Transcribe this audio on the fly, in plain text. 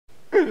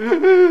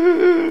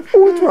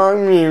What's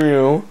wrong,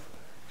 Mario?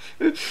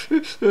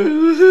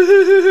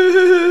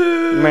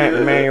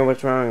 Mario,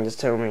 what's wrong? Just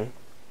tell me.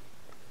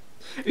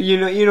 You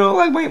know,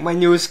 like my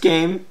newest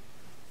game.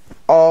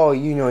 Oh,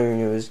 you know your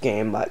newest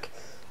game, like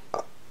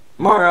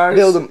Mario.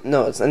 build them.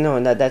 No, it's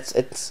Remember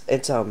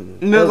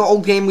the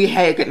old game we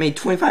had that made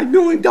 $25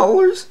 million?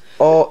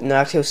 Oh no,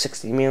 actually it was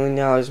 $60 million,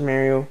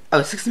 Mario. Oh,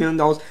 $60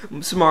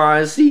 million. Some Mario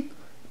Odyssey.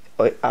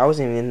 Oh, I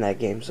wasn't even in that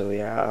game, so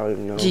yeah, I don't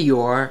even know. Gee,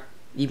 you are.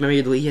 You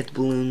remember the way you had the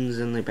balloons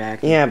in the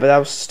back? Yeah, but that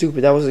was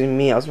stupid. That wasn't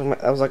me. I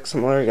was like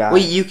some other guy.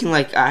 Wait, you can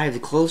like I had the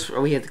clothes.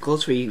 Or we had the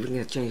clothes for you. We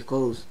can change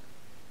clothes.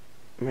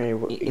 Mario,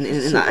 what?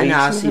 In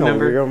Odyssey,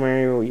 remember? Weirdo,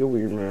 Mario, you're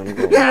weird, man.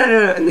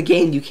 No. In the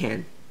game, you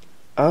can.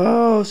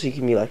 Oh, so you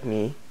can be like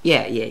me.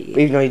 Yeah. But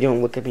even though you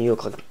don't look at me, you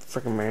look like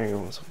freaking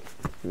Mario.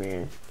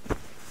 Man.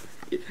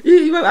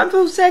 I'm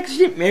so sad because she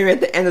didn't marry at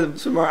the end of the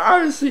Super Mario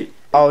Odyssey.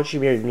 Oh, she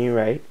married me,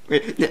 right?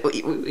 Wait.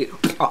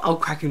 I'll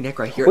crack your neck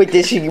right here. Wait,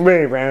 did she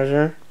marry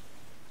Bowser?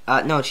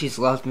 No, she's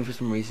loves me for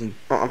some reason.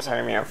 Oh, I'm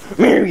sorry, Mario.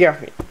 Mario, get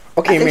off me.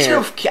 Okay, Mario.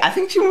 I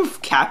think she went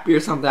with Cappy or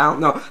something. I don't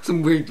know.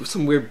 Some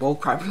weird bull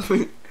crap or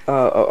something.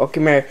 Okay,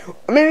 Mario.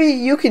 Maybe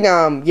you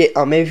can get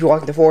maybe if you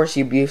walk in the forest,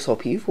 you'd be so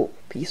peaceful.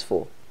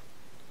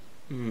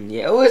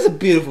 Yeah, it was a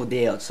beautiful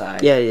day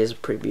outside. Yeah, it is a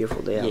pretty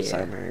beautiful day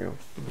outside, Mario.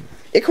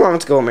 Yeah, come on,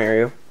 let's go,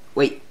 Mario.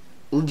 Wait,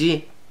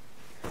 Luigi.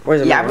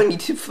 Where's it? Yeah, I've been on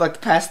YouTube for like the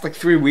past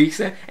 3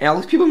 weeks, and all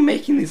these people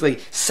making these like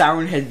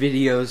sirenhead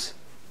videos.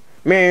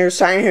 Mario,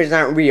 sirenhead is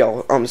not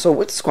real. So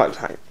what's the squad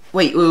time?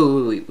 Wait. No,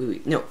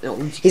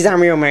 Luigi. He's not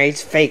real, Mario.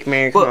 He's fake,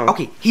 Mario. Come on.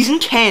 Okay, he's in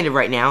Canada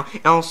right now,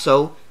 and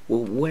also,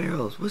 well, where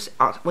else?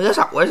 Where's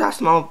our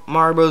small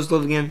Mario Bros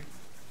live again?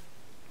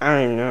 I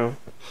don't even know.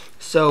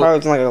 So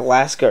probably in like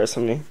Alaska or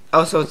something.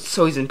 Oh,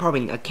 so he's in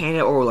probably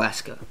Canada or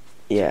Alaska.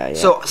 Yeah.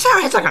 So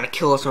sirenhead's not gonna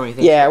kill us or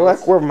anything. Yeah,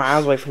 we're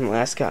miles away from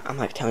Alaska. I'm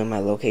like telling my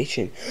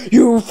location.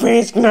 You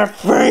fans cannot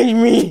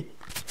find me.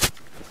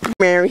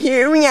 Mario,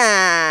 here we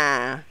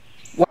are.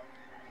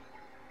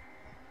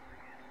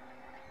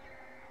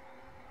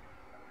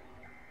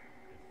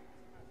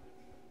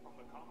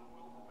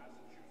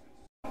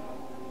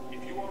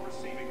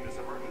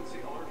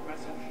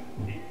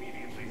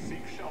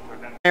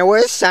 And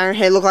what does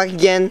Sirenhead look like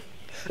again?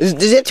 Does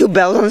it have 2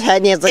 bells on his head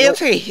and he has like it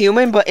looks like a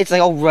human, but it's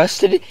like all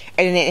rusted, and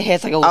then it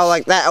has like a oh,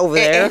 like that over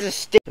there? It has a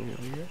stick.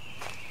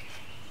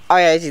 Oh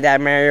yeah, I see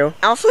that, Mario.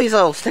 Also, he's a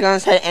little stick on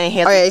his head, and he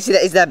has oh yeah, I see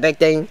that, is that big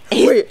thing?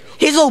 Wait.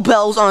 His little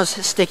bells on his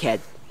stick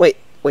head. Wait,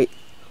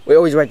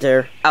 oh, he's right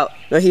there. Oh.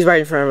 No, he's right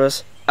in front of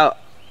us. Oh.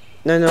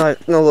 No,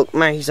 look,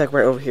 man, he's like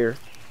right over here.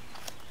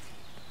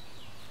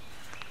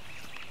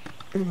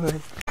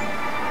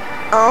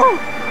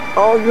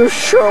 Oh, you're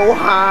so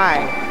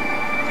high.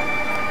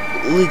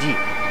 Luigi.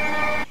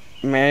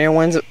 Mario,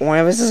 one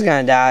of us is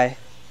gonna die.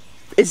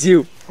 It's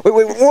you. Wait,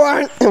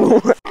 what?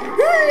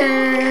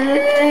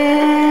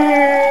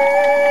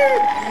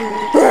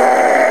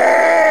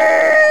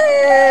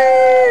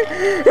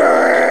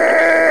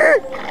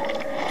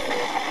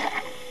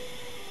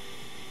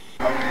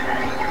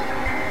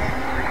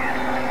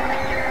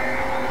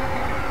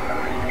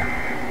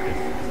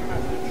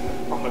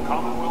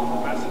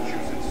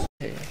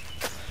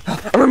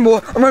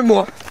 I'm running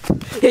more.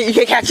 Yeah, you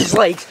can't catch his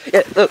legs.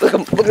 Yeah, look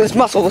at this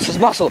muscle. This is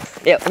muscle.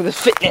 Yeah, look at this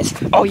fitness.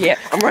 Oh yeah,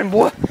 I'm running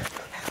more.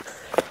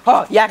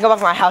 Oh yeah, I can go back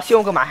to my house. He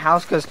won't go to my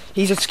house because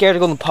he's just scared to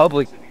go in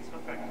public.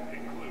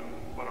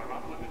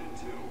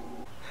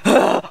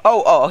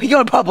 Oh, he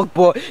going to public,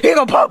 boy. He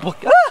going to public.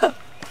 Ah!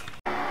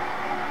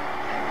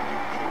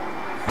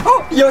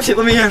 Oh, Yoshi,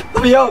 let me in.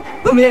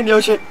 Let me in,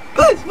 Yoshi.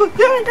 Please,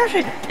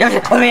 Yoshi,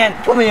 let me in.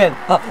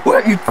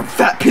 Where are you,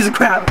 fat piece of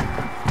crap?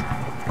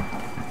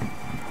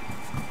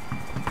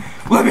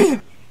 Let me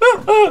in.